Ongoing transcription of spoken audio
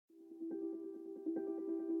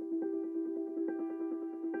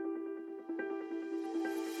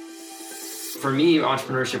for me,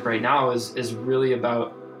 entrepreneurship right now is really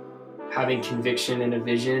about having conviction and a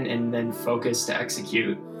vision and then focus to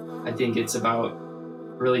execute. I think it's about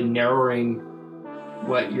really narrowing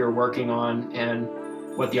what you're working on and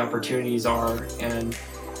what the opportunities are and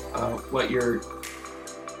what your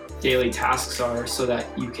daily tasks are so that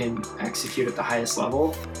you can execute at the highest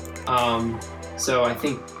level. So I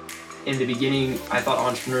think in the beginning, I thought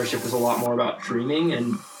entrepreneurship was a lot more about dreaming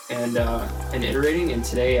and iterating. And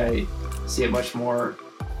today I see it much more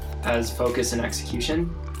as focus and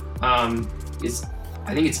execution. I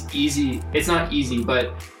think it's easy. It's not easy,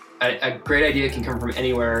 but a great idea can come from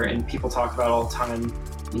anywhere. And people talk about all the time,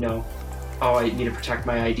 oh, I need to protect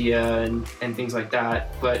my idea and things like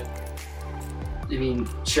that. But I mean,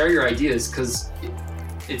 share your ideas because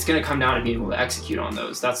it's going to come down to being able to execute on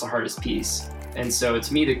those. That's the hardest piece. And so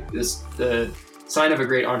to me, the sign of a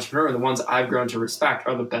great entrepreneur, the ones I've grown to respect,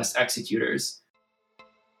 are the best executors.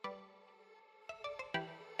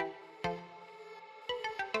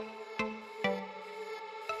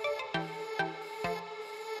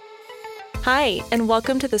 Hi, and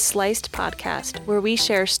welcome to the Sliced podcast, where we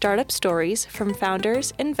share startup stories from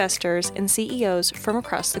founders, investors, and CEOs from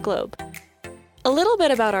across the globe. A little bit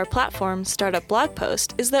about our platform, Startup Blog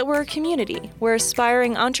Post, is that we're a community where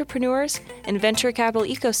aspiring entrepreneurs and venture capital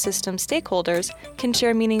ecosystem stakeholders can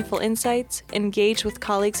share meaningful insights, engage with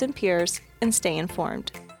colleagues and peers, and stay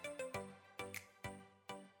informed.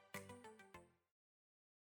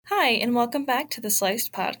 Hi, and welcome back to the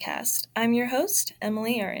Sliced podcast. I'm your host,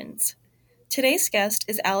 Emily Ahrens. Today's guest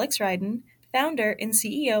is Alex Ryden, founder and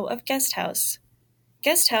CEO of Guesthouse.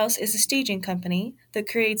 Guesthouse is a staging company that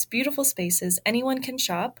creates beautiful spaces anyone can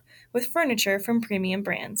shop with furniture from premium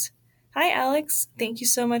brands. Hi, Alex. Thank you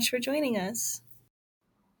so much for joining us.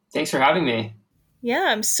 Thanks for having me. Yeah,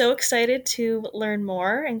 I'm so excited to learn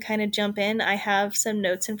more and kind of jump in. I have some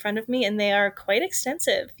notes in front of me, and they are quite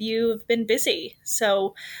extensive. You've been busy,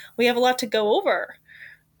 so we have a lot to go over.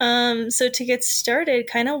 So to get started,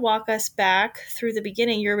 kind of walk us back through the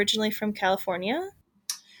beginning. You're originally from California?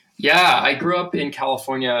 Yeah, I grew up in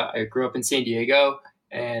California. I grew up in San Diego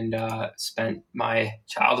and spent my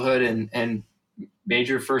childhood and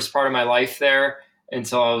major first part of my life there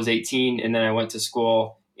until I was 18. And then I went to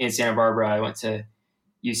school in Santa Barbara. I went to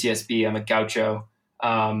UCSB. I'm a gaucho.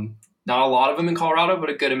 Not a lot of them in Colorado, but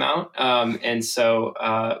a good amount. And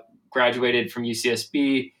so graduated from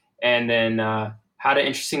UCSB and then had an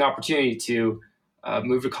interesting opportunity to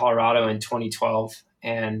move to Colorado in 2012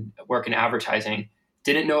 and work in advertising.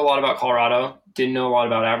 Didn't know a lot about Colorado, didn't know a lot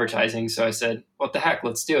about advertising. So I said, what the heck,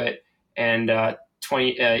 let's do it. And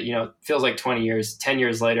 20, feels like 20 years, 10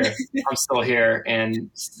 years later, I'm still here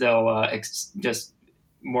and still just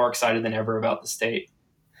more excited than ever about the state.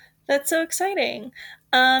 That's so exciting.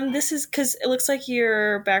 This is because it looks like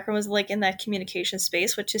your background was like in that communication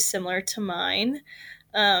space, which is similar to mine.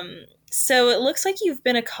 So it looks like you've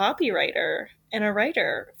been a copywriter and a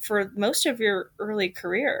writer for most of your early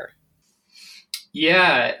career.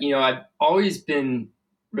 Yeah, I've always been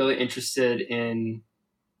really interested in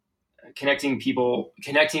connecting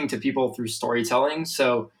to people through storytelling.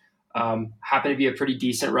 So happen to be a pretty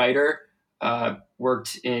decent writer.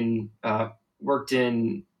 Worked in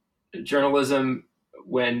journalism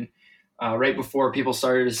when right before people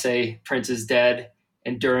started to say print is dead,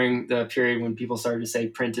 and during the period when people started to say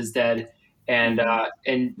print is dead, and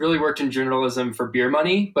really worked in journalism for beer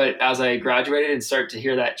money. But as I graduated and started to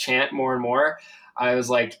hear that chant more and more, I was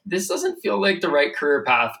like, this doesn't feel like the right career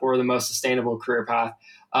path or the most sustainable career path.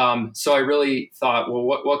 So I really thought, well,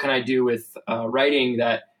 what can I do with writing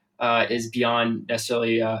that is beyond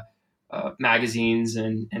necessarily magazines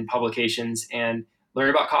and publications, and learn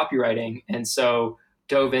about copywriting. And so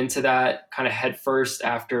dove into that kind of head first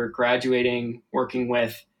after graduating, working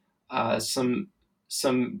with some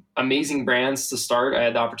amazing brands to start. I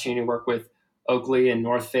had the opportunity to work with Oakley and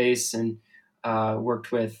North Face, and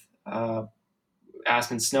worked with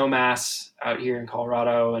Aspen Snowmass out here in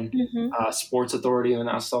Colorado, and Sports Authority, when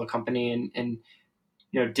that was still a company, and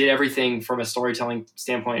did everything from a storytelling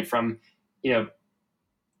standpoint, from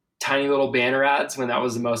tiny little banner ads when that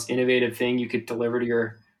was the most innovative thing you could deliver to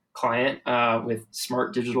your client with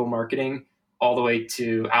smart digital marketing, all the way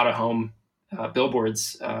to out of home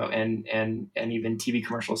billboards and even TV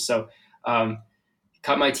commercials. So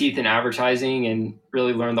cut my teeth in advertising and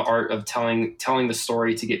really learned the art of telling the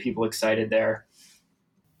story to get people excited there.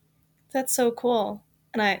 That's so cool.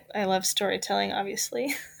 And I love storytelling,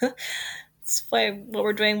 obviously. That's why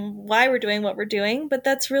we're doing what we're doing, but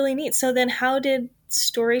that's really neat. So then how did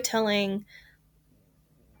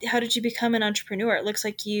you become an entrepreneur? It looks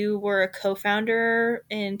like you were a co-founder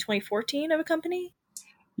in 2014 of a company.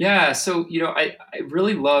 Yeah. So, I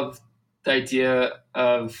really love the idea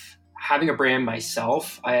of having a brand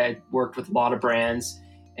myself. I had worked with a lot of brands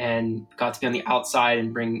and got to be on the outside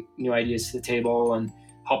and bring new ideas to the table and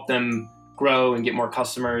help them grow and get more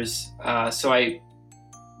customers. So I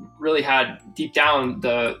really had deep down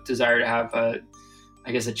the desire to have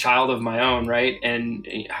a child of my own, right? And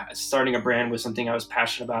starting a brand was something I was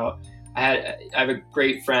passionate about. I have a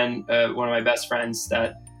great friend, one of my best friends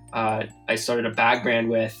that I started a bag brand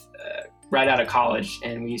with right out of college,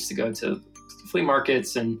 and we used to go to flea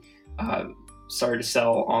markets and started to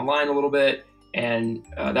sell online a little bit, and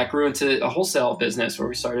that grew into a wholesale business where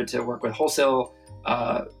we started to work with wholesale,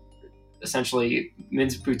 essentially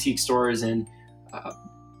men's boutique stores in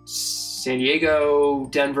San Diego,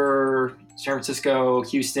 Denver, San Francisco,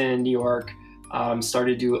 Houston, New York.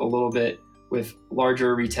 Started to do a little bit with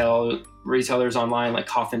larger retailers online like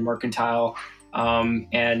Coffin Mercantile,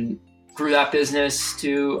 and grew that business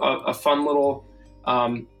to a fun little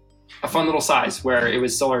size where it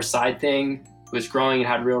was still our side thing. It was growing and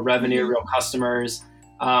had real revenue, real customers.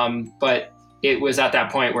 But it was at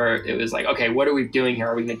that point where it was like, okay, what are we doing here?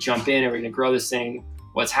 Are we going to jump in? Are we going to grow this thing?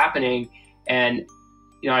 What's happening? And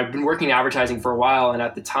I've been working in advertising for a while, and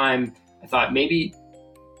at the time, I thought maybe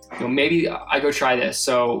I go try this.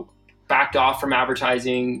 So backed off from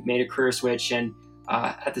advertising, made a career switch, and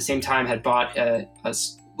at the same time had bought a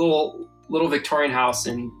little Victorian house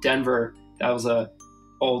in Denver. That was a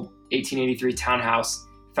old 1883 townhouse.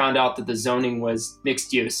 Found out that the zoning was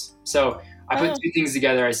mixed use. So I put two things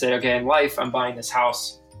together. I said, okay, in life, I'm buying this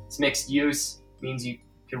house. It's mixed use, means you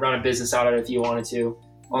can run a business out of it if you wanted to.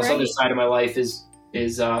 On the other side of my life is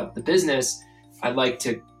the business. I'd like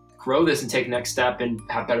to grow this and take the next step and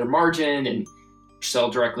have better margin and sell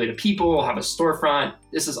directly to people, have a storefront.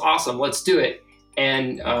 This is awesome. Let's do it.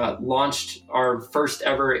 And launched our first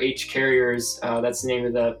ever H Carriers. That's the name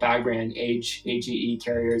of the bag brand, AGE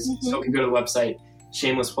Carriers. Mm-hmm. So you can go to the website,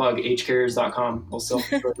 shameless plug, hcarriers.com. We'll still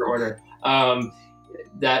your order.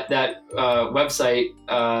 That website,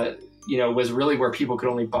 was really where people could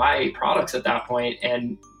only buy products at that point,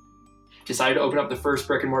 and decided to open up the first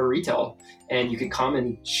brick and mortar retail. And you could come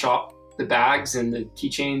and shop the bags and the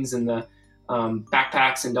keychains and the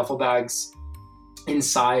backpacks and duffel bags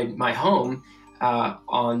inside my home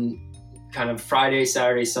on kind of Friday,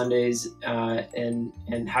 Saturday, Sundays,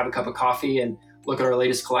 and have a cup of coffee and look at our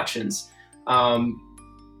latest collections.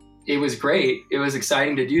 It was great. It was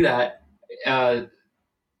exciting to do that.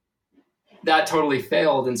 That totally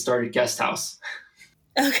failed and started Guest House.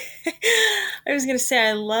 Okay. I was going to say,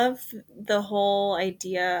 I love the whole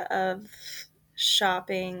idea of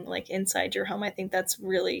shopping like inside your home. I think that's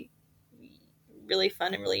really, really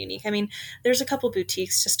fun and really unique. I mean, there's a couple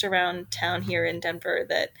boutiques just around town here in Denver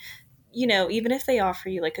that, even if they offer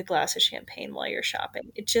you like a glass of champagne while you're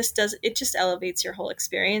shopping, it just elevates your whole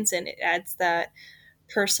experience, and it adds that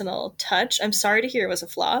personal touch. I'm sorry to hear it was a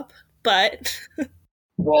flop, but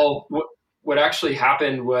well, what actually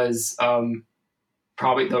happened was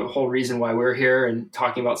probably the whole reason why we're here and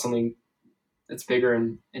talking about something that's bigger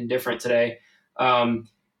and different today.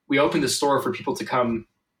 We opened the store for people to come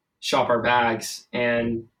shop our bags,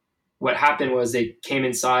 and what happened was they came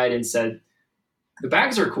inside and said, the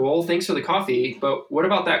bags are cool, thanks for the coffee, but what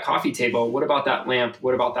about that coffee table? What about that lamp?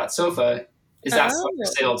 What about that sofa? Is that stuff for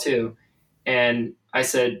sale too? And I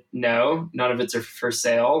said, no, none of it's for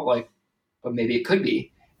sale, but maybe it could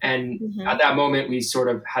be. And at that moment, we sort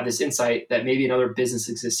of had this insight that maybe another business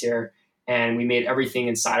exists here, and we made everything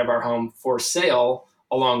inside of our home for sale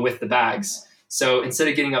along with the bags. So instead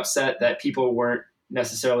of getting upset that people weren't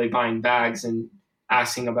necessarily buying bags and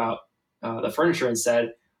asking about the furniture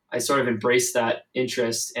instead, I sort of embraced that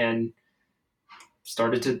interest and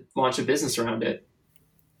started to launch a business around it.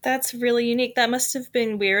 That's really unique. That must have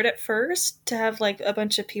been weird at first to have like a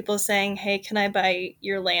bunch of people saying, hey, can I buy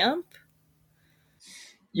your lamp?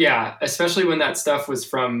 Yeah, especially when that stuff was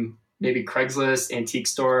from maybe Craigslist, antique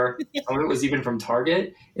store. Some of it was even from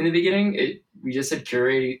Target in the beginning. We just had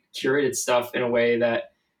curated stuff in a way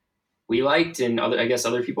that we liked and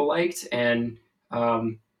other people liked, and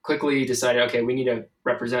quickly decided, okay, we need to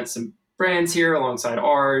represent some brands here alongside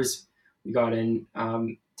ours. We got in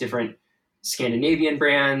different Scandinavian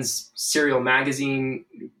brands. Serial Magazine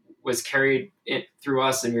was carried through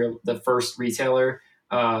us, and we were the first retailer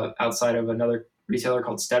outside of another retailer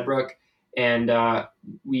called Stedbrook. And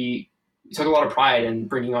we took a lot of pride in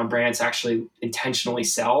bringing on brands to actually intentionally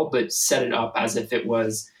sell, but set it up as if it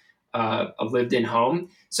was a lived-in home.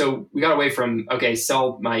 So we got away from, okay,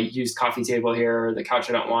 sell my used coffee table here, or the couch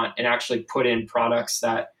I don't want, and actually put in products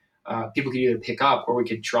that people could either pick up or we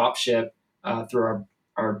could drop ship through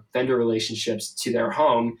our vendor relationships to their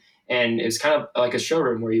home. And it was kind of like a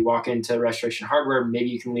showroom where you walk into Restoration Hardware, maybe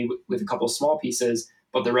you can leave with a couple of small pieces,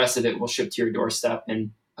 but the rest of it will ship to your doorstep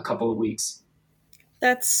in a couple of weeks.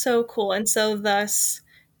 That's so cool. And so thus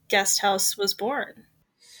Guest House was born.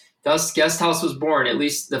 Thus Guest House was born, at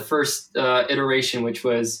least the first iteration, which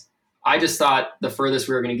was, I just thought the furthest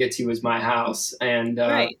we were going to get to was my house.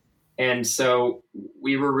 Right. And so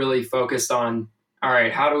we were really focused on, all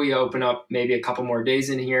right, how do we open up maybe a couple more days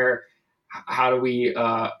in here? How do we,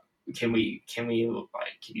 can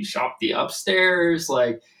you shop the upstairs?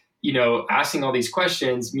 Like, asking all these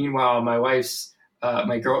questions. Meanwhile, my wife's,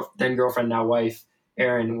 then girlfriend, now wife,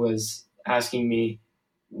 Erin, was asking me,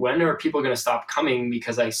 when are people going to stop coming?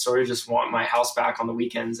 Because I sort of just want my house back on the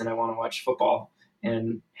weekends and I want to watch football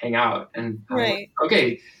and hang out. And I'm Right. like,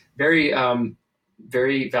 okay, very,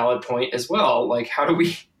 very valid point as well. Like, how do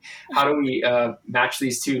we match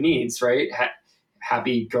these two needs, right?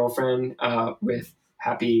 Happy girlfriend with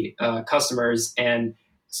happy customers. And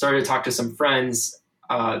started to talk to some friends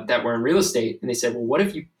that were in real estate, and they said, well, what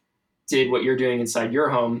if you did what you're doing inside your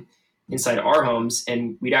home, inside our homes,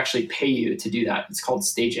 and we'd actually pay you to do that? It's called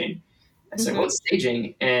staging. I said, what's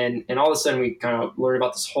staging? And all of a sudden we kind of learned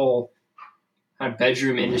about this whole kind of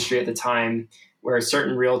bedroom industry at the time, where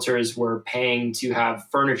certain realtors were paying to have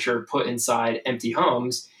furniture put inside empty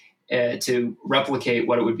homes to replicate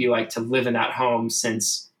what it would be like to live in that home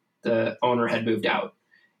since the owner had moved out.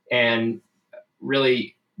 And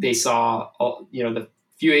really, they saw, the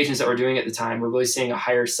few agents that were doing it at the time were really seeing a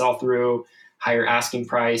higher sell-through, higher asking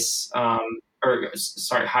price,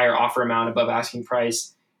 higher offer amount above asking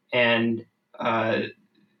price. And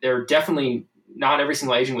they're definitely, not every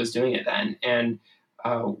single agent was doing it then. And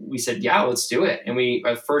we said, yeah, let's do it. And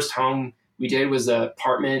our first home we did was an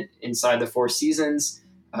apartment inside the Four Seasons.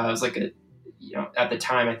 It was like at the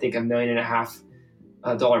time, I think $1.5 million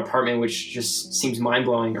apartment, which just seems mind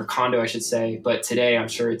blowing, or condo, I should say. But today I'm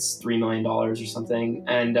sure it's $3 million or something.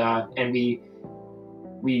 And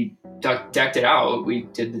we decked it out. We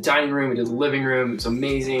did the dining room, we did the living room. It was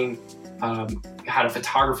amazing. Had a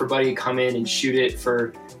photographer buddy come in and shoot it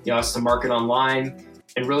for us to market online,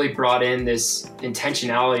 and really brought in this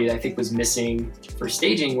intentionality that I think was missing for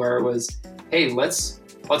staging, where it was, hey, let's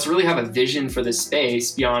really have a vision for this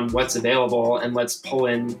space beyond what's available, and let's pull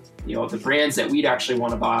in the brands that we'd actually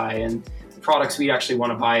want to buy and the products we'd actually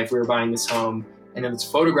want to buy if we were buying this home. And then let's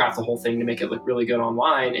photograph the whole thing to make it look really good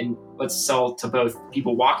online, and let's sell to both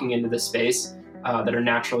people walking into the space that are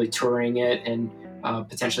naturally touring it and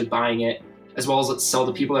potentially buying it, as well as let's sell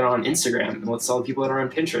to people that are on Instagram, and let's sell to people that are on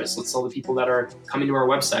Pinterest. Let's sell to people that are coming to our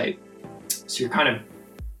website. So you're kind of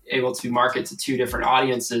able to market to two different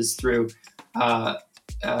audiences through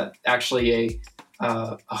actually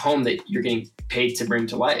a home that you're getting paid to bring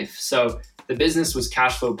to life. So the business was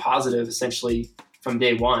cash flow positive essentially from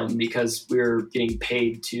day one, because we were getting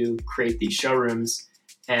paid to create these showrooms.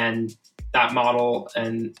 And that model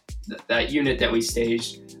and that unit that we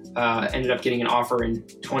staged ended up getting an offer in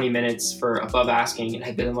 20 minutes for above asking. It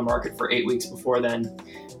had been in the market for 8 weeks before then.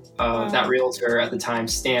 That realtor at the time,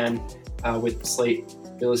 Stan, with Slate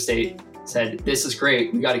Real Estate, said, this is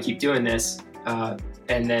great, we got to keep doing this.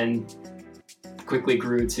 And then quickly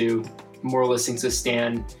grew to more listings with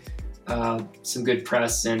Stan, some good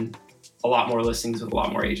press, and a lot more listings with a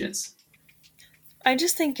lot more agents. I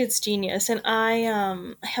just think it's genius. And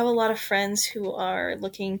I have a lot of friends who are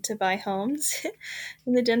looking to buy homes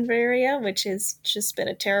in the Denver area, which has just been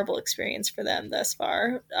a terrible experience for them thus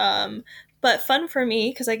far. But fun for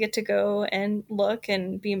me, because I get to go and look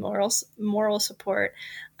and be moral support.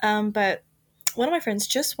 But one of my friends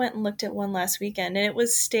just went and looked at one last weekend, and it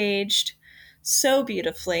was staged so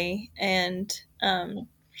beautifully. And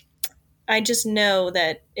I just know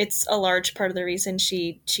that it's a large part of the reason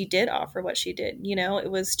she did offer what she did.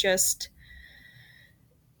 It was just,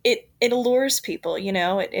 it allures people,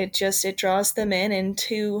 it draws them in, and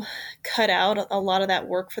to cut out a lot of that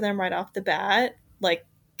work for them right off the bat, like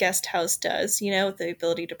Guest House does, the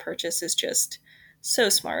ability to purchase is just so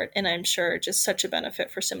smart. And I'm sure just such a benefit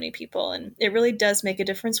for so many people. And it really does make a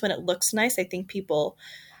difference when it looks nice. I think people,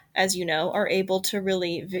 as you know, are able to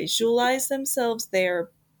really visualize themselves there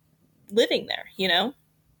living there, Yeah,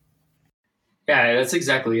 that's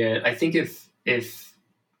exactly it. I think if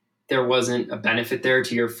there wasn't a benefit there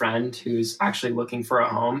to your friend who's actually looking for a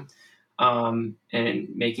home, and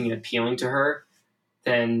making it appealing to her,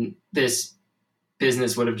 then this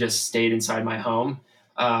business would have just stayed inside my home.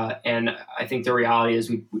 And I think the reality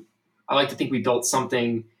is I like to think we built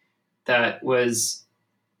something that was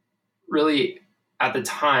really, at the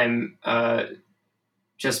time,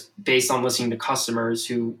 just based on listening to customers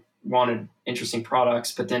who wanted interesting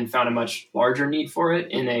products, but then found a much larger need for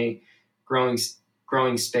it in a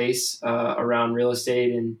growing space around real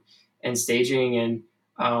estate and staging.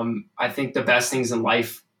 And I think the best things in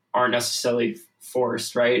life aren't necessarily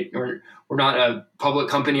forced, right? We're not a public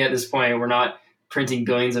company at this point. We're not printing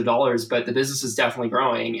billions of dollars, but the business is definitely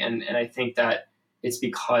growing. And I think that it's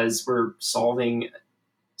because we're solving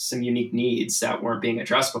some unique needs that weren't being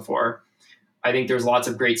addressed before. I think there's lots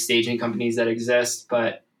of great staging companies that exist,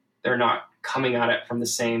 but they're not coming at it from the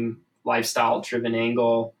same lifestyle driven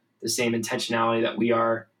angle, the same intentionality that we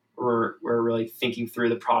are. We're really thinking through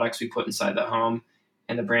the products we put inside the home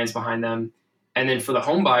and the brands behind them. And then for the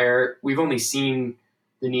home buyer, we've only seen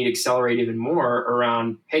the need accelerate even more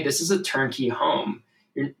around, hey, this is a turnkey home.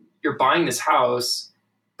 You're buying this house,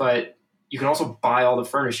 but you can also buy all the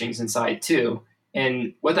furnishings inside too.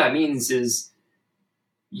 And what that means is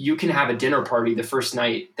you can have a dinner party the first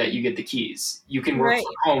night that you get the keys. You can work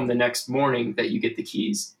from home the next morning that you get the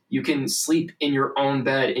keys. You can sleep in your own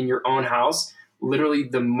bed, in your own house, literally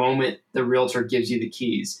the moment the realtor gives you the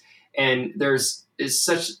keys. And there's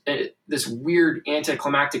this weird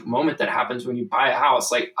anticlimactic moment that happens when you buy a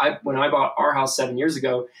house. Like when I bought our house 7 years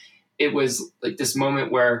ago, it was like this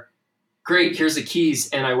moment where, great, here's the keys.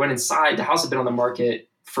 And I went inside. The house had been on the market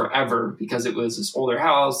forever because it was this older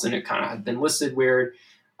house and it kind of had been listed weird.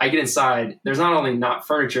 I get inside. There's not only not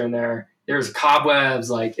furniture in there, there's cobwebs,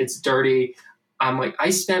 like it's dirty. I'm like, I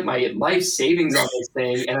spent my life savings on this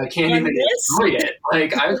thing and I can't even enjoy it.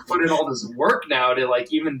 Like I've put in all this work now to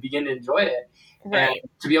like even begin to enjoy it. Right. And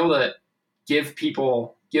to be able to give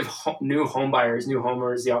new home buyers, new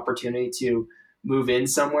homeowners the opportunity to move in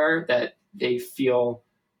somewhere that they feel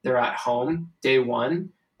they're at home day one,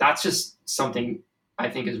 that's just something I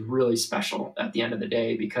think is really special at the end of the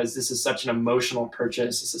day, because this is such an emotional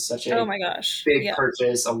purchase. This is such a big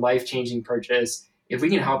purchase, a life-changing purchase. If we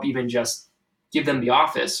can help even just give them the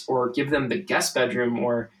office or give them the guest bedroom,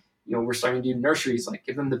 or, we're starting to do nurseries, like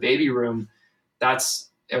give them the baby room, that's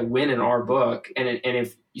a win in our book. And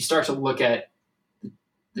if you start to look at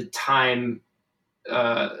the time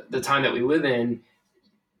that we live in,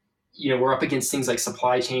 we're up against things like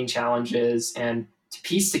supply chain challenges, and to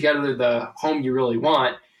piece together the home you really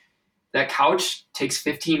want, that couch takes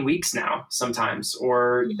 15 weeks now sometimes,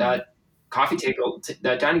 or that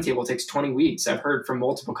that dining table takes 20 weeks. I've heard from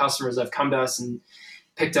multiple customers that have come to us and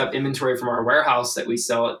picked up inventory from our warehouse that we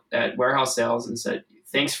sell at warehouse sales and said,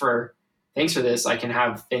 thanks for this. I can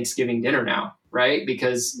have Thanksgiving dinner now, right?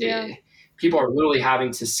 Because people are literally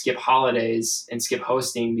having to skip holidays and skip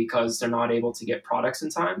hosting because they're not able to get products in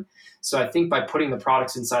time. So I think by putting the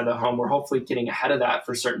products inside the home, we're hopefully getting ahead of that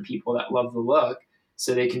for certain people that love the look,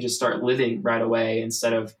 so they can just start living right away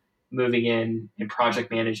instead of moving in and project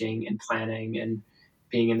managing and planning and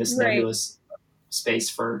being in this nebulous space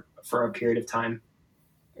for a period of time.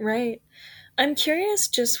 Right. I'm curious,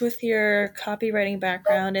 just with your copywriting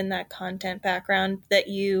background and that content background that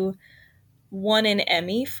you won an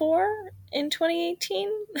Emmy for in 2018,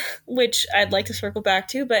 which I'd like to circle back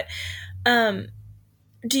to, but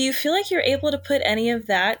do you feel like you're able to put any of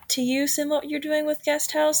that to use in what you're doing with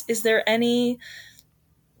Guest House? Is there a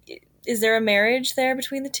marriage there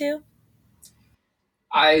between the two?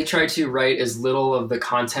 I try to write as little of the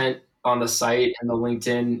content on the site and the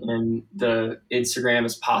LinkedIn and the Instagram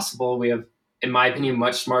as possible. We have, in my opinion,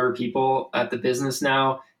 much smarter people at the business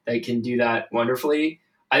now that can do that wonderfully.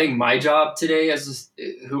 I think my job today, as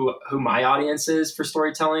who my audience is for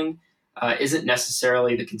storytelling, isn't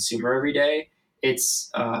necessarily the consumer every day. It's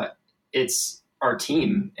our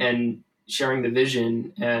team and sharing the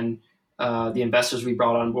vision and the investors we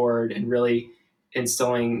brought on board, and really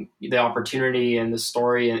instilling the opportunity and the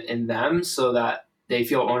story in them so that they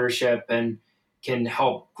feel ownership and can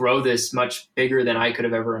help grow this much bigger than I could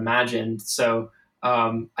have ever imagined. So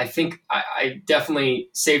I think I definitely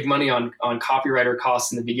saved money on copywriter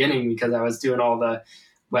costs in the beginning because I was doing all the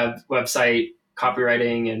website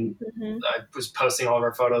copywriting, and I was posting all of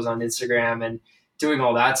our photos on Instagram and doing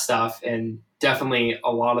all that stuff. And definitely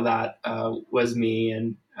a lot of that was me,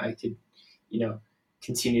 and I could,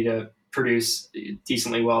 continue to produce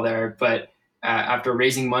decently well there. But after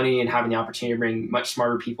raising money and having the opportunity to bring much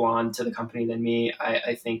smarter people on to the company than me,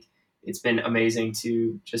 I think it's been amazing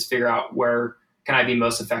to just figure out where can I be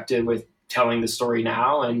most effective with telling the story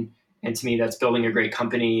now. And to me, that's building a great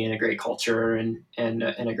company and a great culture and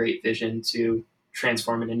a great vision to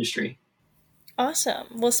transform an industry. Awesome.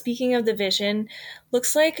 Well, speaking of the vision,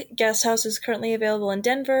 looks like Guest House is currently available in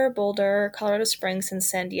Denver, Boulder, Colorado Springs, and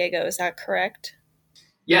San Diego. Is that correct?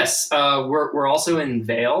 Yes. We're also in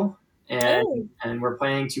Vail, and we're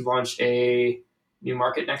planning to launch a new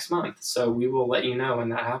market next month. So we will let you know when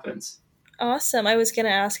that happens. Awesome. I was going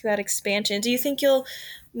to ask about expansion. Do you think you'll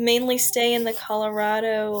mainly stay in the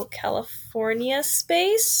Colorado, California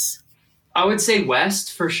space? I would say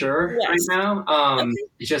West for sure right West. now. Okay.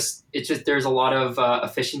 It's just there's a lot of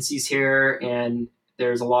efficiencies here, and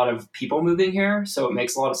there's a lot of people moving here, so it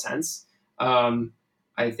makes a lot of sense.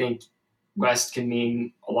 I think West can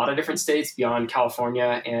mean a lot of different states beyond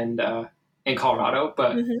California and Colorado,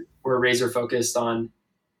 but Hmm. we're razor focused on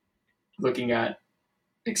looking at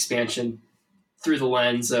expansion through the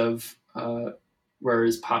lens of where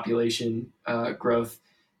is population growth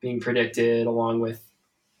being predicted, along with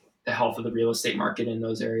the health of the real estate market in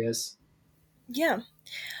those areas. Yeah.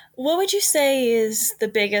 What would you say is the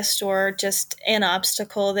biggest or just an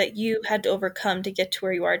obstacle that you had to overcome to get to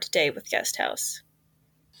where you are today with Guest House?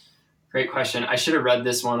 Great question. I should have read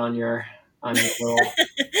this one on your little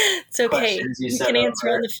It's okay. questions you You sent can answer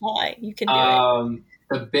on over. the fly. You can do it.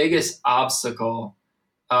 The biggest obstacle,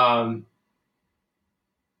 um,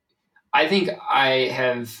 I think I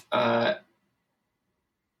have.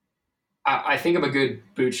 I think I'm a good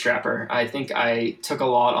bootstrapper. I think I took a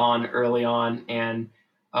lot on early on and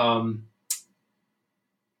um,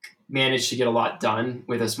 managed to get a lot done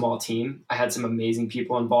with a small team. I had some amazing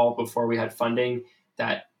people involved before we had funding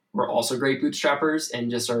that were also great bootstrappers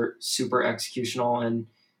and just are super executional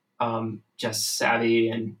and just savvy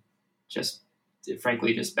and just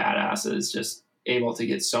frankly just badasses, just able to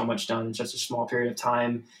get so much done in just a small period of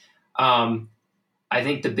time. Um, I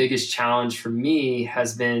think the biggest challenge for me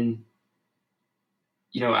has been,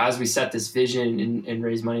 as we set this vision and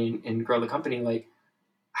raise money and grow the company, like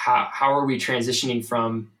how are we transitioning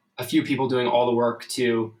from a few people doing all the work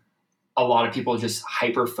to a lot of people just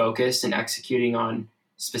hyper focused and executing on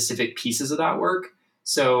specific pieces of that work.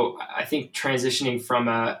 So I think transitioning from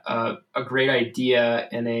a great idea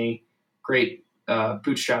and a great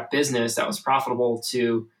bootstrap business that was profitable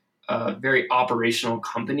to a very operational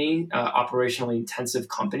company, operationally intensive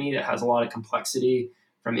company that has a lot of complexity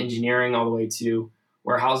from engineering all the way to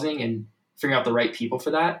warehousing, and figuring out the right people for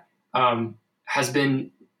that has been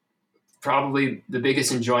probably the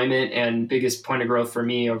biggest enjoyment and biggest point of growth for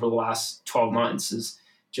me over the last 12 months is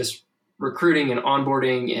just recruiting and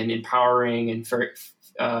onboarding and empowering and figuring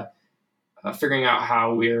out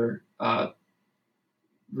how we're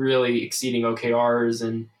really exceeding OKRs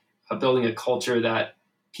and building a culture that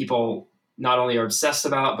people not only are obsessed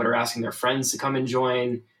about, but are asking their friends to come and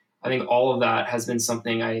join. I think all of that has been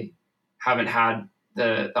something I haven't had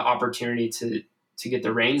the opportunity to get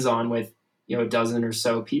the reins on with, a dozen or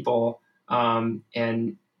so people.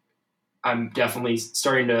 And I'm definitely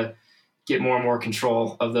starting to get more and more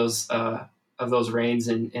control of those reins,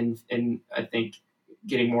 and I think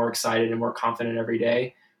getting more excited and more confident every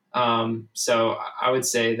day. So I would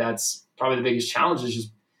say that's probably the biggest challenge is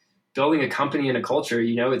just building a company and a culture.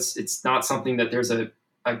 It's not something that there's a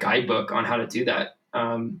guidebook on how to do that.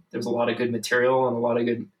 There's a lot of good material and a lot of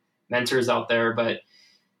good mentors out there, but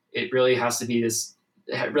it really has to be this.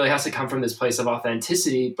 It really has to come from this place of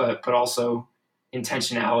authenticity, but also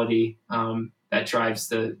intentionality that drives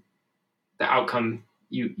the outcome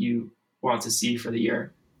you want to see for the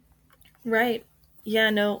year. Right. Yeah,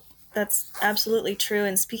 no, that's absolutely true.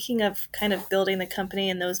 And speaking of kind of building the company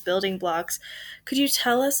and those building blocks, could you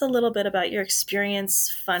tell us a little bit about your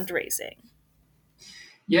experience fundraising?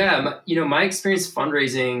 Yeah, my experience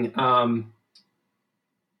fundraising. I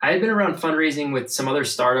had been around fundraising with some other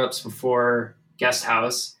startups before Guest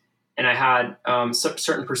House, and I had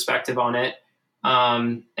certain perspective on it,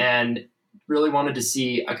 and really wanted to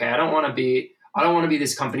see. Okay, I don't want to be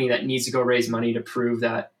this company that needs to go raise money to prove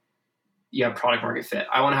that you have product market fit.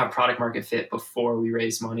 I want to have product market fit before we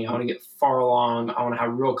raise money. I want to get far along. I want to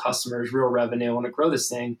have real customers, real revenue. I want to grow this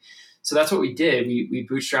thing. So that's what we did. We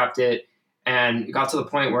bootstrapped it, and it got to the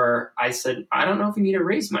point where I said, I don't know if we need to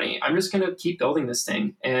raise money. I'm just going to keep building this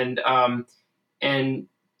thing. And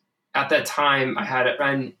at that time, I had a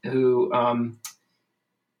friend who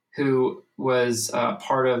was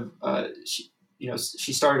part of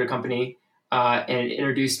she started a company and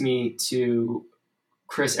introduced me to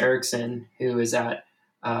Chris Erickson, who is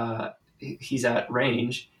he's at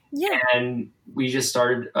Range, Yeah. and we just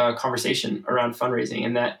started a conversation around fundraising.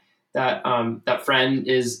 And that friend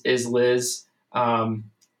is Liz,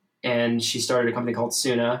 and she started a company called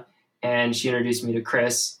Suna, and she introduced me to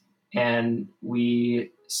Chris, and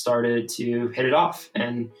we started to hit it off.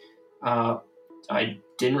 And I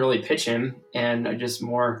didn't really pitch him, and I just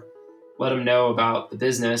more let him know about the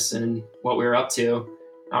business and what we were up to,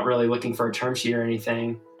 not really looking for a term sheet or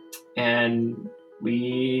anything. And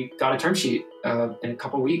we got a term sheet in a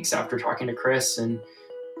couple of weeks after talking to Chris, and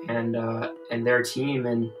and their team.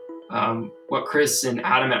 And what Chris and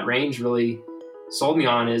Adam at Range really sold me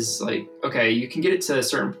on is like, okay, you can get it to a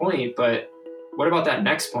certain point, but what about that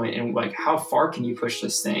next point? And like, how far can you push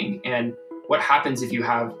this thing? And what happens if you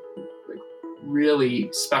have like really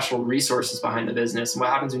special resources behind the business? And what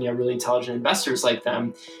happens when you have really intelligent investors like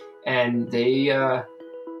them? And they've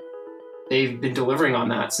been delivering on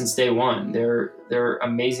that since day one. They're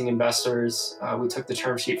amazing investors. We took the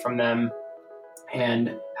term sheet from them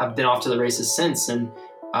and have been off to the races since. And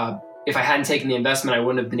if I hadn't taken the investment, I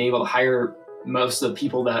wouldn't have been able to hire most of the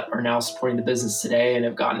people that are now supporting the business today and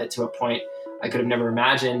have gotten it to a point I could have never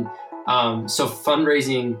imagined. So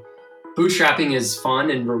fundraising, bootstrapping is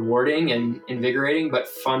fun and rewarding and invigorating, but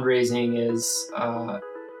fundraising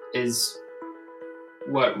is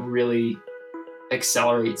what really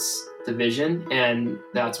accelerates the vision, and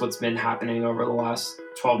that's what's been happening over the last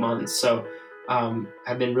 12 months. So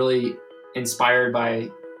I've been really inspired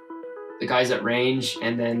by the guys at Range,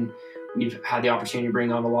 and then we've had the opportunity to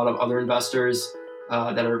bring on a lot of other investors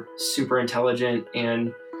that are super intelligent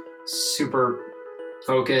and super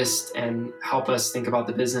focused and help us think about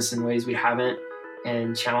the business in ways we haven't,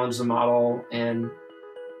 and challenge the model and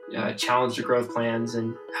challenge the growth plans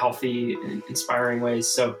in healthy and inspiring ways.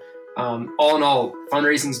 So all in all,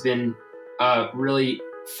 fundraising's been a really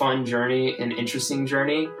fun journey and interesting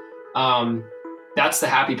journey. That's the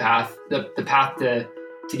happy path. The path to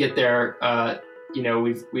get there.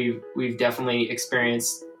 We've definitely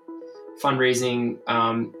experienced fundraising,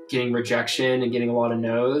 getting rejection and getting a lot of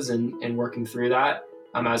no's, and working through that.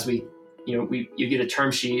 As you get a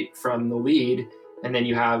term sheet from the lead, and then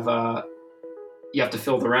you have to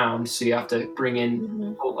fill the round. So you have to bring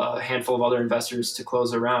in a handful of other investors to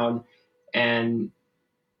close a round. And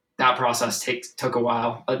that process took a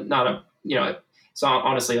while. So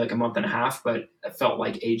honestly like a month and a half, but it felt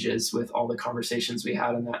like ages with all the conversations we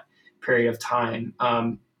had in that period of time.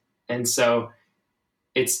 And so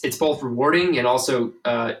it's both rewarding and also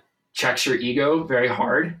checks your ego very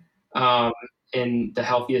hard in the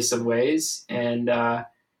healthiest of ways. And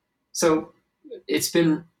so it's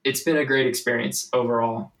been a great experience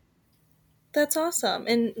overall. That's awesome.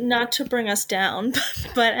 And not to bring us down,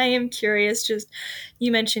 but I am curious, just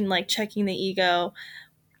you mentioned like checking the ego.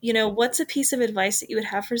 What's a piece of advice that you would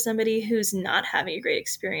have for somebody who's not having a great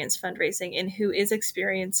experience fundraising and who is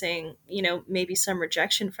experiencing, maybe some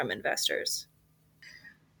rejection from investors?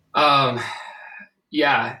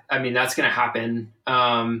 Yeah, I mean, that's going to happen.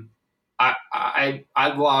 I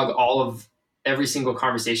log all of every single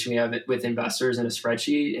conversation we have with investors in a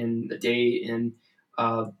spreadsheet, and the date and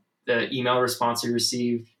the email response we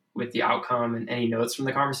received with the outcome and any notes from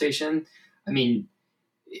the conversation. I mean,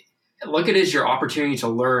 look at it as your opportunity to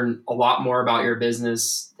learn a lot more about your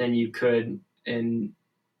business than you could in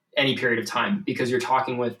any period of time, because you're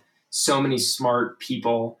talking with so many smart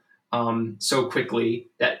people so quickly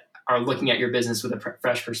that are looking at your business with a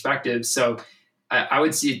fresh perspective. So I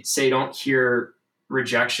would say don't hear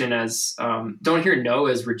rejection as don't hear no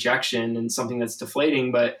as rejection and something that's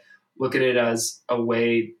deflating, but look at it as a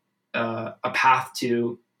way, a path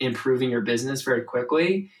to improving your business very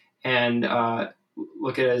quickly, and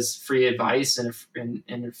look at it as free advice and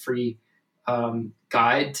a free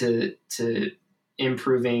guide to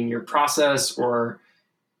improving your process or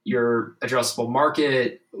your addressable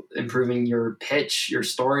market, improving your pitch, your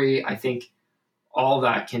story. I think all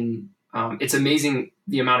that can, it's amazing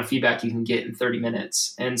the amount of feedback you can get in 30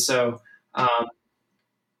 minutes. And so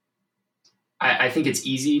I think it's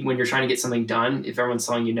easy when you're trying to get something done. If everyone's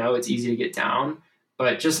telling you no, it's easy to get down,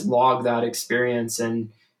 but just log that experience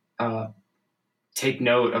and take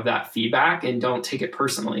note of that feedback and don't take it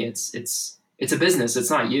personally. It's a business. It's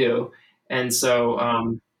not you. And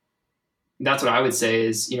so that's what I would say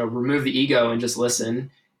is, remove the ego and just listen.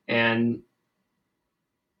 And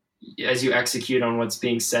as you execute on what's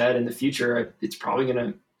being said in the future, it's probably going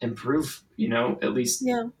to improve, at least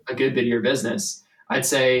a good bit of your business. I'd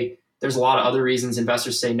say there's a lot of other reasons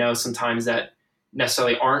investors say no sometimes that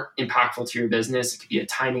necessarily aren't impactful to your business. It could be a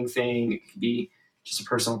timing thing. It could be just a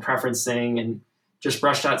personal preference thing, and just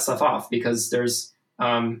brush that stuff off, because there's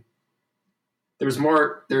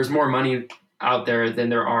more money out there than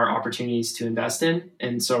there are opportunities to invest in.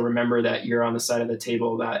 And so remember that you're on the side of the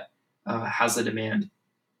table that has the demand.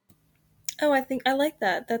 Oh, I think I like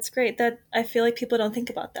that. That's great. That I feel like people don't think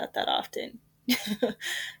about that often.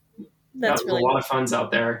 That's really a lot of funds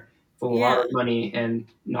out there with a lot of money and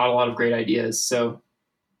not a lot of great ideas. So,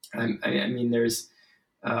 I mean, there's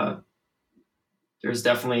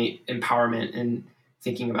definitely empowerment in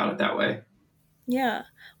thinking about it that way. Yeah.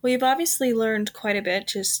 Well, you've obviously learned quite a bit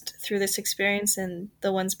just through this experience and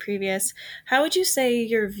the ones previous. How would you say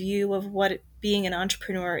your view of what being an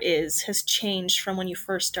entrepreneur is has changed from when you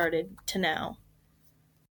first started to now?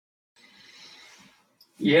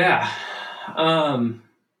 Yeah. Um,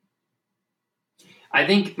 I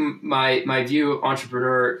think my view of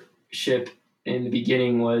entrepreneurship in the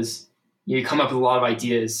beginning was you come up with a lot of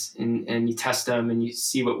ideas and you test them and you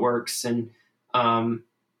see what works um,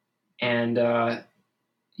 and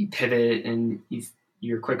you pivot and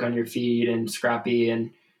you're quick on your feet and scrappy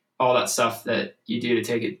and all that stuff that you do to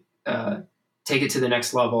take it to the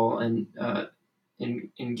next level and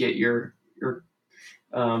get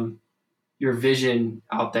um, your vision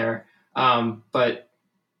out there. But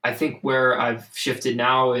I think where I've shifted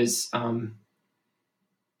now is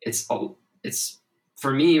it's it's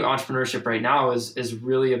for me entrepreneurship right now is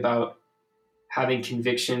really about having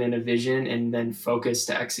conviction and a vision and then focus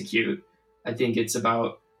to execute. I think it's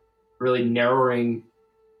about really narrowing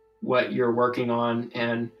what you're working on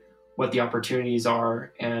and what the opportunities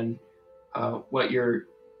are and what your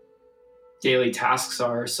daily tasks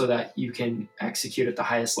are so that you can execute at the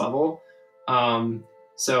highest level.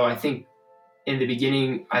 So I think in the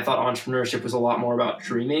beginning, I thought entrepreneurship was a lot more about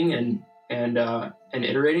dreaming and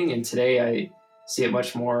iterating. And today I see it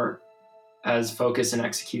much more as focus and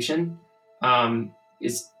execution.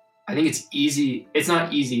 It's I think it's easy. It's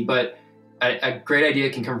not easy, but a great idea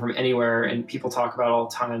can come from anywhere. And people talk about all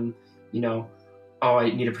the time, you know, oh, I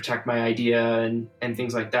need to protect my idea and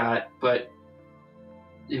things like that. But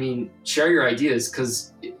I mean, share your ideas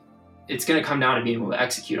because it's going to come down to being able to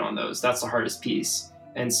execute on those. That's the hardest piece.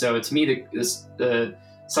 And so to me, the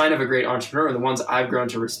sign of a great entrepreneur, the ones I've grown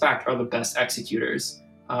to respect, are the best executors,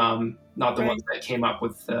 not the Right. ones that came up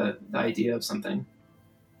with the idea of something.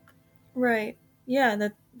 Right. Yeah,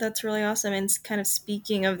 that's really awesome. And kind of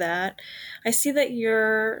speaking of that, I see that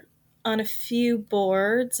you're on a few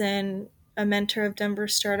boards and a mentor of Denver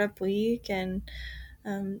Startup Week and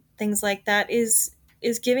things like that. Is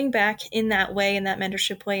giving back in that way, in that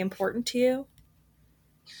mentorship way, important to you?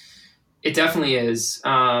 It definitely is.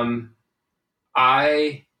 I,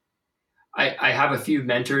 I have a few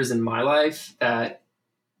mentors in my life that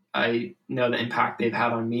I know the impact they've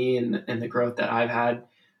had on me and the growth that I've had,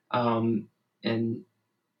 and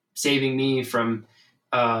saving me from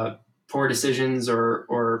poor decisions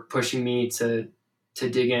or pushing me to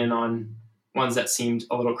dig in on ones that seemed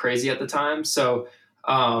a little crazy at the time. So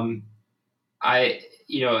um,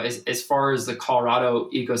 as far as the Colorado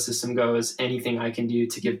ecosystem goes, anything I can do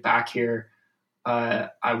to give back here,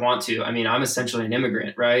 I want to. I mean, I'm essentially an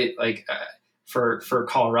immigrant, right? Like for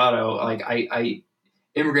Colorado, like I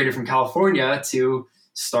immigrated from California to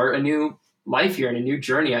start a new life here and a new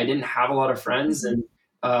journey. I didn't have a lot of friends and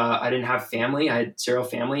I didn't have family. I had zero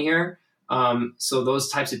family here. So those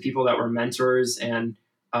types of people that were mentors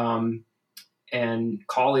um, and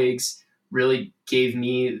colleagues really gave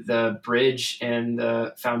me the bridge and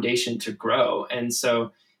the foundation to grow. And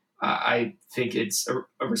so I think it's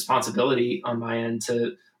a responsibility on my end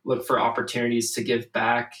to look for opportunities to give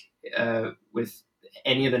back with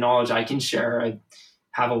any of the knowledge I can share. I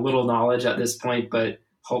have a little knowledge at this point, but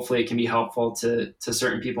hopefully it can be helpful to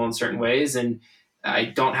certain people in certain ways. And I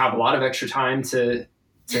don't have a lot of extra time to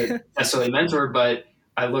necessarily mentor, but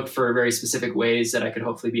I look for very specific ways that I could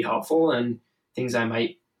hopefully be helpful and things I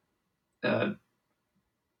might uh,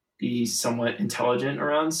 be somewhat intelligent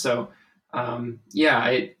around. So, I'm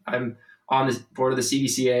on the board of the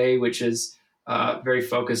CBCA, which is very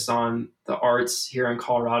focused on the arts here in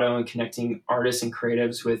Colorado and connecting artists and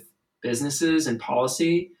creatives with businesses and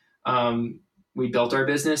policy. We built our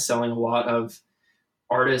business selling a lot of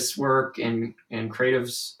artists' work and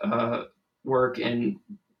creatives' work. And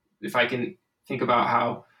if I can think about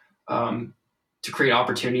how to create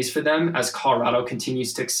opportunities for them as Colorado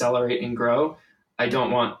continues to accelerate and grow, I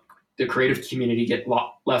don't want the creative community get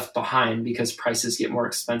left behind because prices get more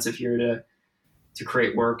expensive here to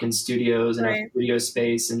create work in studios and have Right. studio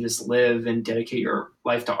space and just live and dedicate your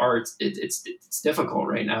life to art. It's difficult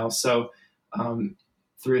right now. So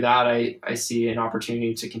through that, I see an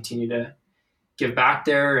opportunity to continue to give back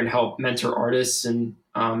there and help mentor artists and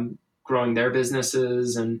growing their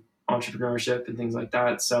businesses and entrepreneurship and things like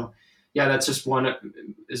that. So yeah, that's just one,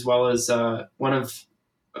 as well as one of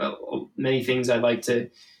many things I'd like to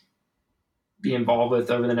be involved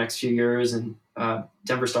with over the next few years. And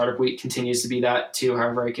Denver Startup Week continues to be that too.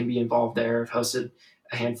 However, I can be involved there. I've hosted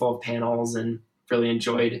a handful of panels and really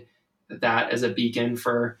enjoyed that as a beacon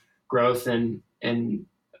for growth and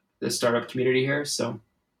the startup community here. So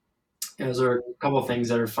yeah, those are a couple of things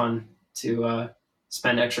that are fun to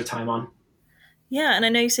spend extra time on. Yeah, and I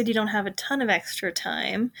know you said you don't have a ton of extra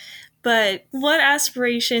time, but what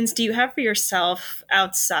aspirations do you have for yourself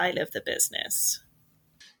outside of the business?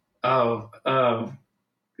 Oh,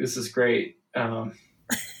 this is great. Like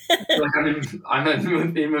I'm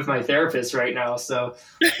in with my therapist right now, so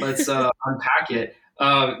let's unpack it.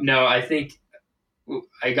 No, I think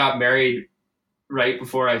I got married right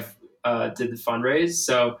before I did the fundraise,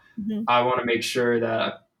 so Mhm. I want to make sure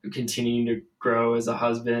that I'm continuing to grow as a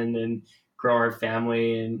husband and grow our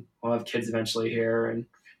family, and we'll have kids eventually here, and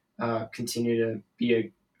continue to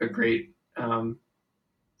be a great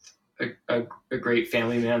a great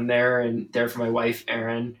family man there, and there for my wife,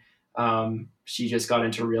 Erin. She just got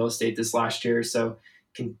into real estate this last year, so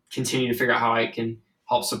can continue to figure out how I can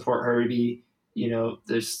help support her to be,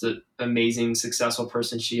 there's the amazing, successful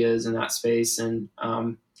person she is in that space, and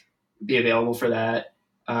be available for that.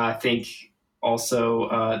 I think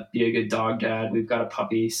also be a good dog dad. We've got a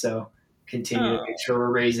puppy, so continue to make Oh. sure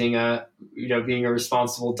we're raising being a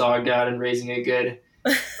responsible dog dad and raising a good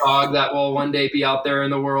dog that will one day be out there in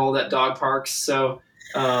the world at dog parks. So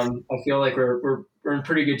I feel like we're in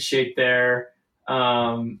pretty good shape there,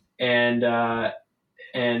 and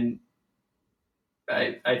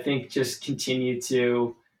I think just continue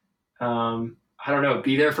to I don't know,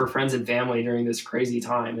 be there for friends and family during this crazy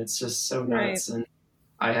time. It's just so Right. nuts, and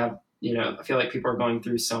I have I feel like people are going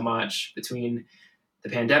through so much between the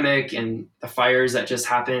pandemic and the fires that just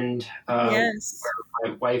happened. Yes.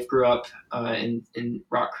 My wife grew up in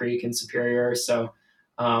Rock Creek in Superior, so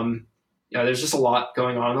um, there's just a lot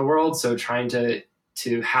going on in the world. So trying to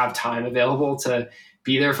have time available to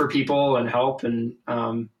be there for people and help and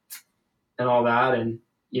all that, and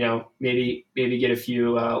maybe get a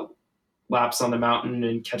few laps on the mountain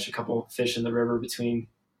and catch a couple fish in the river between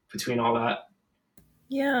all that.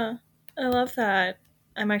 Yeah, I love that.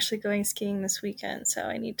 I'm actually going skiing this weekend, so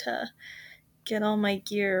I need to get all my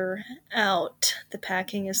gear out. The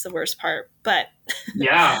packing is the worst part, but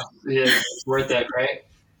Yeah, it's worth it, right?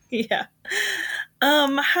 yeah.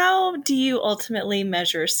 How do you ultimately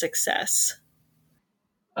measure success?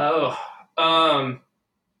 Oh, um,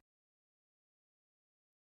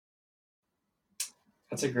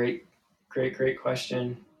 that's a great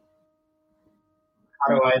question.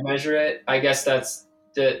 How do I measure it? I guess that's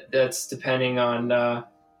depending on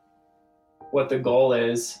what the goal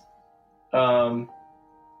is. Um,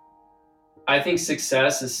 I think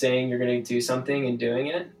success is saying you're going to do something and doing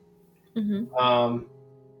it, Mm-hmm. um,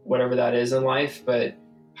 whatever that is in life, but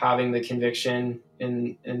having the conviction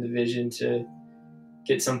and the vision to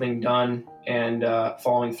get something done and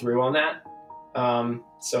following through on that.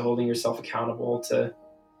 So holding yourself accountable to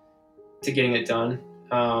getting it done.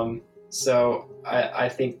 So I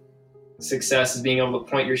think success is being able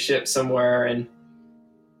to point your ship somewhere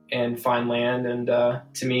and find land. And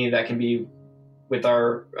to me, that can be with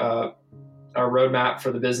our roadmap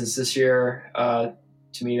for the business this year.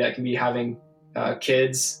 To me, that can be having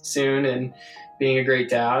kids soon and being a great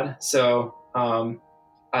dad. So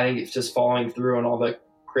I think it's just following through on all the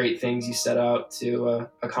great things you set out to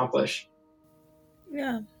accomplish.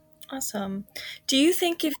 Yeah, awesome. Do you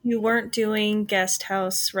think if you weren't doing guest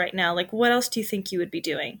house right now, like what else do you think you would be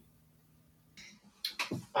doing?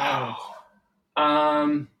 Oh,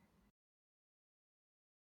 um,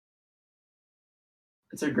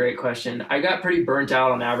 that's a great question. I got pretty burnt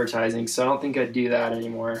out on advertising, so I don't think I'd do that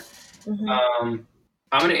anymore. Mm-hmm. Um,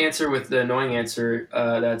 I'm going to answer with the annoying answer.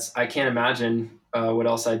 That's I can't imagine what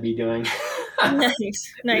else I'd be doing. Nice,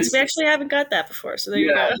 nice. We this, actually haven't got that before, so there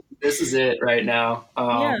you yeah, go. this is it right now.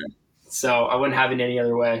 Yeah, So I wouldn't have it any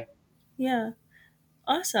other way. yeah.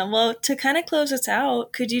 Awesome. Well, to kind of close us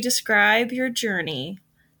out, could you describe your journey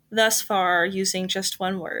thus far using just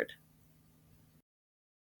one word?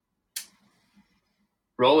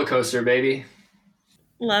 Roller coaster, baby.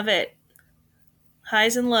 Love it.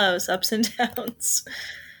 Highs and lows, ups and downs.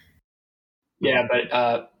 Yeah,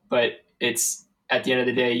 but it's at the end of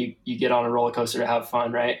the day, you get on a roller coaster to have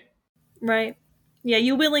fun, right? Right? Yeah,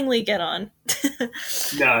 you willingly get on.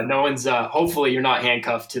 No, no one's. Hopefully, you're not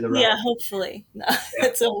handcuffed to the Yeah, ride. hopefully. No,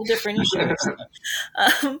 that's a whole different issue.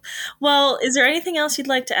 So. Well, is there anything else you'd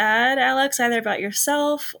like to add, Alex, either about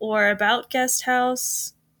yourself or about Guest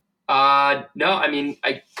House? No, I mean,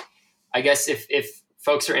 I guess if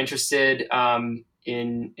folks are interested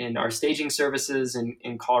in our staging services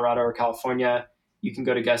in Colorado or California, you can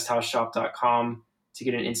go to guesthousheshop.com to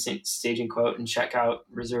get an instant staging quote and check out,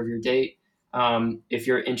 reserve your date. If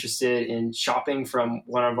you're interested in shopping from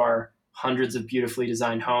one of our hundreds of beautifully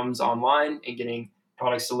designed homes online and getting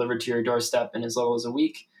products delivered to your doorstep in as little as a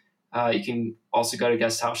week, you can also go to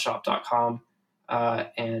guesthousheshop.com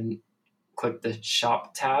and click the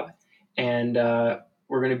shop tab. and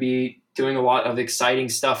we're going to be doing a lot of exciting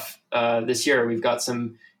stuff this year. We've got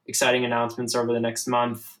some exciting announcements over the next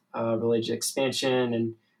month related to expansion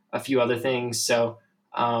and a few other things. So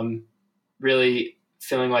really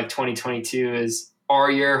feeling like 2022 is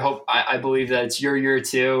our year. I believe that it's your year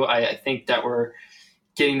too. I think that we're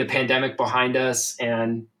getting the pandemic behind us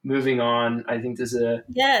and moving on. I think this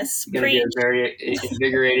is going to be a very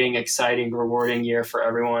invigorating, exciting, rewarding year for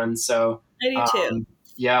everyone. So I do too.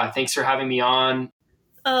 Yeah, thanks for having me on.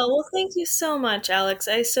 Well, thank you so much, Alex.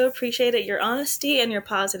 I so appreciate it, your honesty and your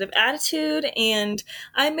positive attitude. And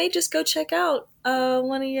I may just go check out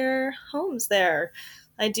one of your homes there.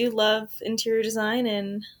 I do love interior design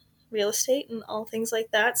and real estate and all things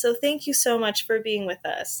like that. So thank you so much for being with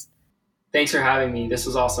us. Thanks for having me. This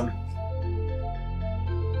was awesome.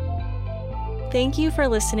 Thank you for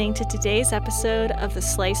listening to today's episode of the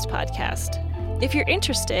Sliced Podcast. If you're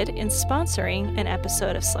interested in sponsoring an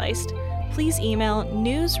episode of Sliced, please email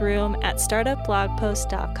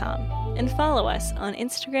newsroom@startupblogpost.com and follow us on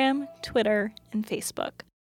Instagram, Twitter, and Facebook.